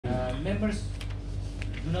members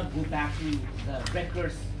do not go back to the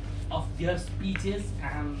records of their speeches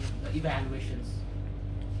and the evaluations.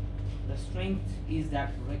 The strength is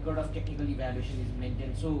that record of technical evaluation is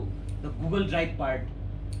maintained. So the Google Drive part,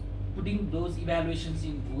 putting those evaluations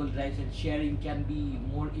in Google Drive and sharing can be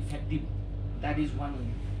more effective. That is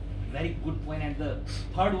one very good point. And the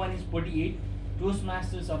third one is 48.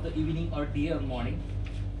 Toastmasters of the evening or day or morning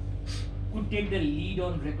could take the lead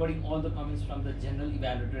on recording all the comments from the general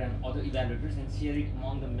evaluator and other evaluators and share it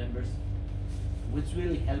among the members, which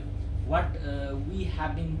will help. What we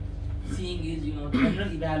have been seeing is, general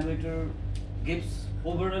evaluator gives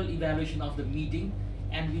overall evaluation of the meeting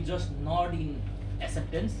and we just nod in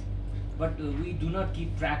acceptance, but we do not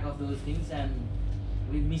keep track of those things and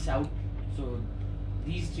we miss out. So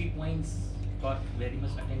these 3 points got very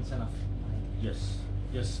much attention of mine. Yes,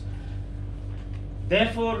 yes.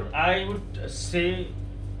 Therefore, I would say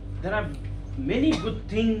there are many good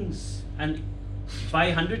things, and by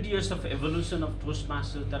 100 years of evolution of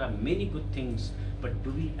Toastmasters, there are many good things, but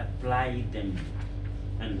do we apply them?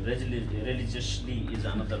 And religiously is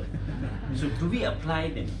another. So do we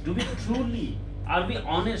apply them? Do we truly, are we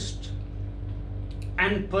honest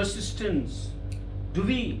and persistence? Do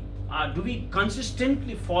we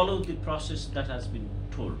consistently follow the process that has been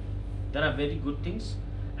told? There are very good things,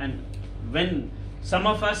 and when some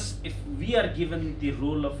of us, if we are given the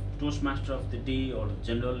role of Toastmaster of the day or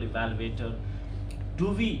general evaluator,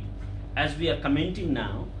 do we, as we are commenting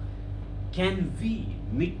now, can we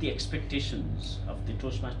meet the expectations of the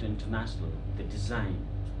Toastmaster International, the design?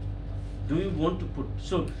 Do we want to put,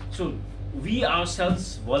 so we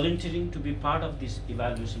ourselves volunteering to be part of this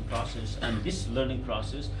evaluation process and this learning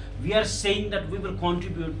process, we are saying that we will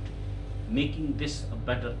contribute making this a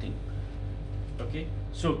better thing. Okay,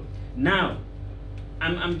 so now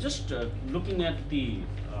I'm just looking at the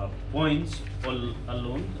points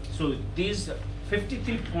alone. So these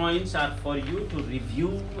 53 points are for you to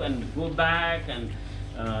review and go back and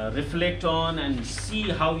reflect on and see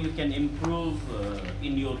how you can improve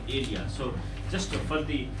in your area. So just for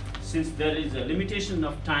since there is a limitation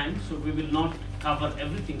of time, so we will not cover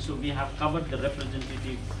everything. So we have covered the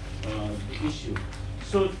representative issue.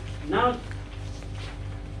 So now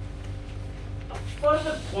a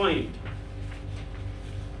further point.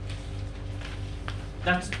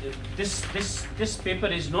 That's this paper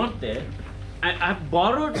is not there. I've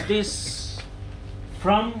borrowed this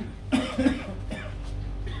from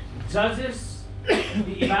judges,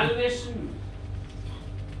 the evaluation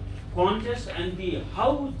contest, and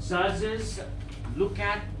how judges look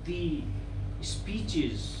at the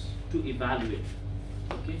speeches to evaluate.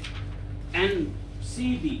 Okay, and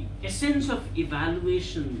see the essence of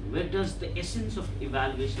evaluation. Where does the essence of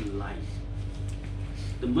evaluation lie?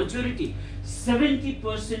 The majority,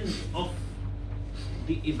 70% of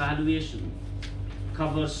the evaluation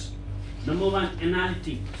covers, number one,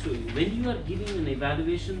 analytic. So when you are giving an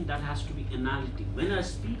evaluation, that has to be analytic. When a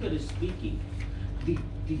speaker is speaking, the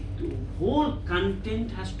whole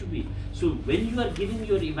content has to be. So when you are giving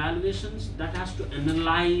your evaluations, that has to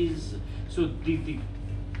analyze. So the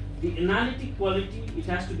analytic quality, it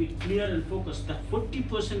has to be clear and focused. That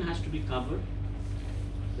 40% has to be covered.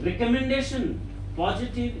 Recommendation,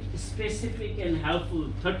 positive, specific and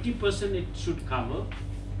helpful, 30% it should cover.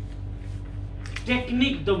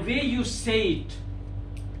 Technique, the way you say it,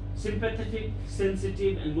 sympathetic,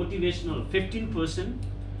 sensitive and motivational, 15%.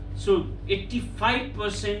 So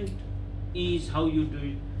 85% is how you do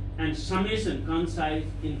it. And summation, concise,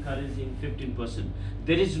 encouraging, 15%.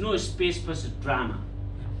 There is no space for drama.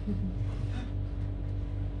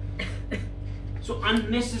 So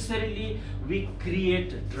unnecessarily we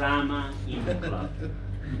create drama in the club.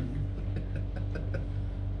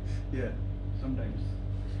 Yeah, sometimes.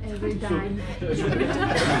 Every time.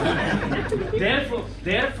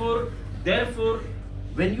 Therefore,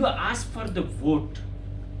 when you ask for the vote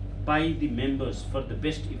by the members for the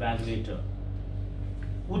best evaluator,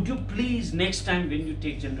 would you please next time when you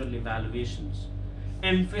take general evaluations,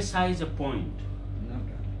 emphasize a point.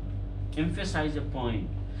 Emphasize a point.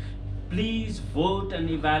 Please vote an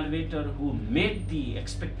evaluator who met the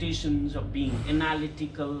expectations of being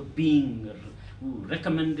analytical, who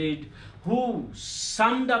recommended, who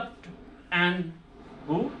summed up, and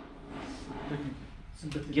who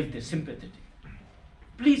give the sympathetic.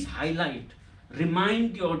 Please highlight,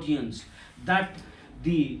 remind the audience that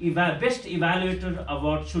the best evaluator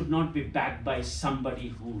award should not be backed by somebody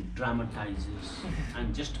who dramatizes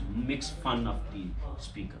and just makes fun of the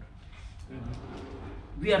speaker.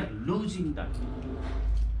 We are losing that.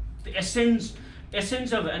 The essence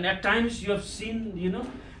of, and at times you have seen,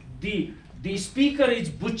 the speaker is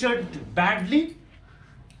butchered badly,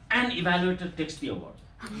 and evaluator takes the award.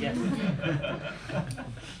 Yes.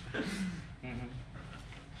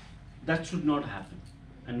 That should not happen,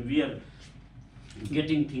 and we are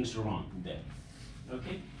getting things wrong there.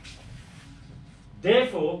 Okay.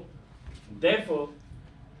 Therefore,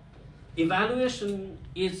 evaluation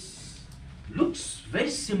looks very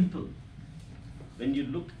simple. When you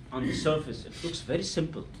look on the surface, it looks very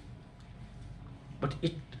simple, but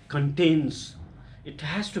it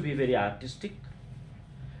has to be very artistic.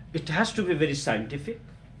 It has to be very scientific,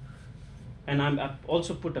 and I've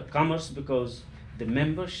also put a commerce because the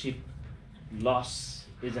membership loss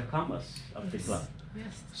is a commerce of the club.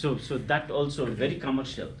 Yes. So that also very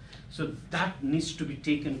commercial. So that needs to be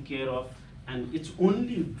taken care of, and it's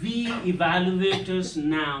only we evaluators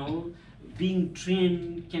now being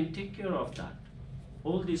trained can take care of that.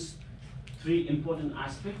 All these three important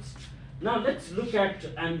aspects. Now let's look at,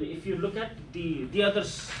 and if you look at the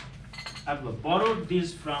others, I've borrowed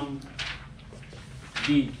these from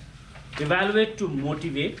the evaluate to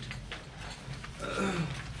motivate.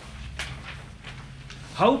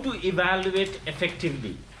 How to evaluate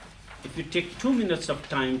effectively. If you take 2 minutes of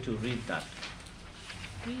time to read that.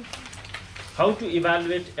 How to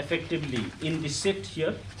evaluate effectively in the set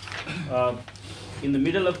here, in the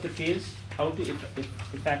middle of the page. How to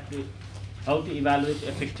evaluate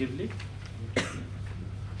effectively.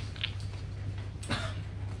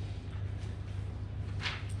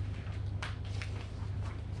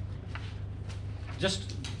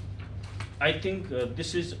 Just, I think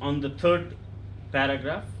this is on the third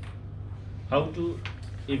paragraph. How to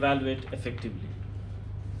evaluate effectively.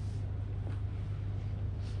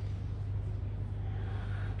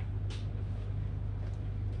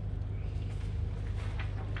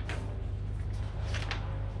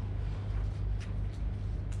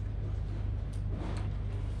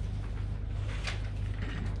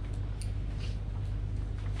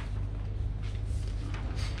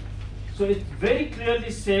 So it very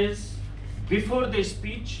clearly says, before the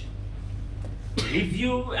speech,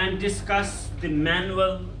 review and discuss the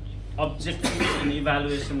manual objectives and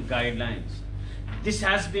evaluation guidelines. This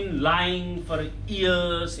has been lying for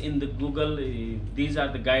years in the Google. These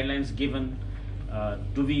are the guidelines given.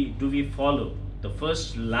 Do we follow the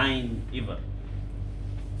first line ever?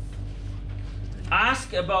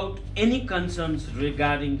 Ask about any concerns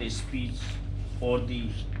regarding the speech or the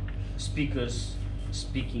speaker's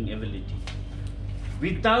speaking ability.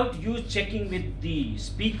 Without you checking with the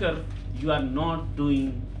speaker, you are not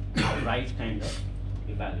doing the right kind of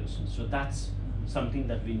evaluation. So that's something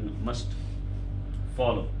that we must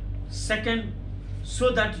follow. Second,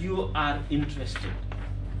 so that you are interested.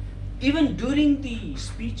 Even during the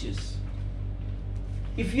speeches,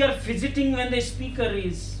 if you are fidgeting when the speaker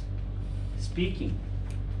is speaking,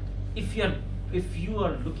 if you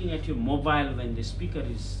are looking at your mobile when the speaker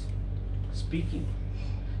is speaking,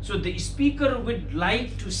 so the speaker would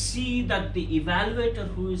like to see that the evaluator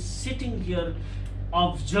who is sitting here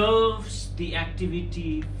observes the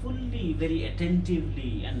activity fully, very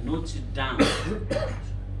attentively, and notes it down.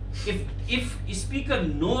 If a speaker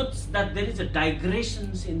notes that there is a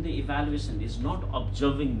digressions in the evaluation, is not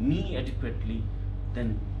observing me adequately,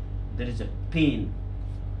 then there is a pain.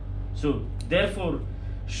 So therefore,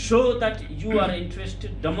 show that you are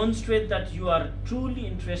interested, demonstrate that you are truly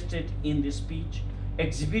interested in the speech,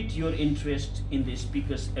 exhibit your interest in the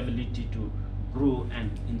speaker's ability to grow and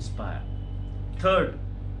inspire. Third,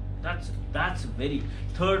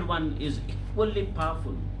 third one is equally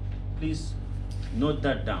powerful. Please note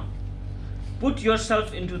that down. Put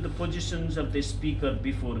yourself into the positions of the speaker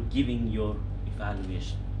before giving your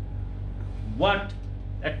evaluation. What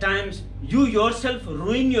at times you yourself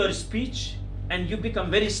ruin your speech, and you become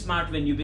very smart when you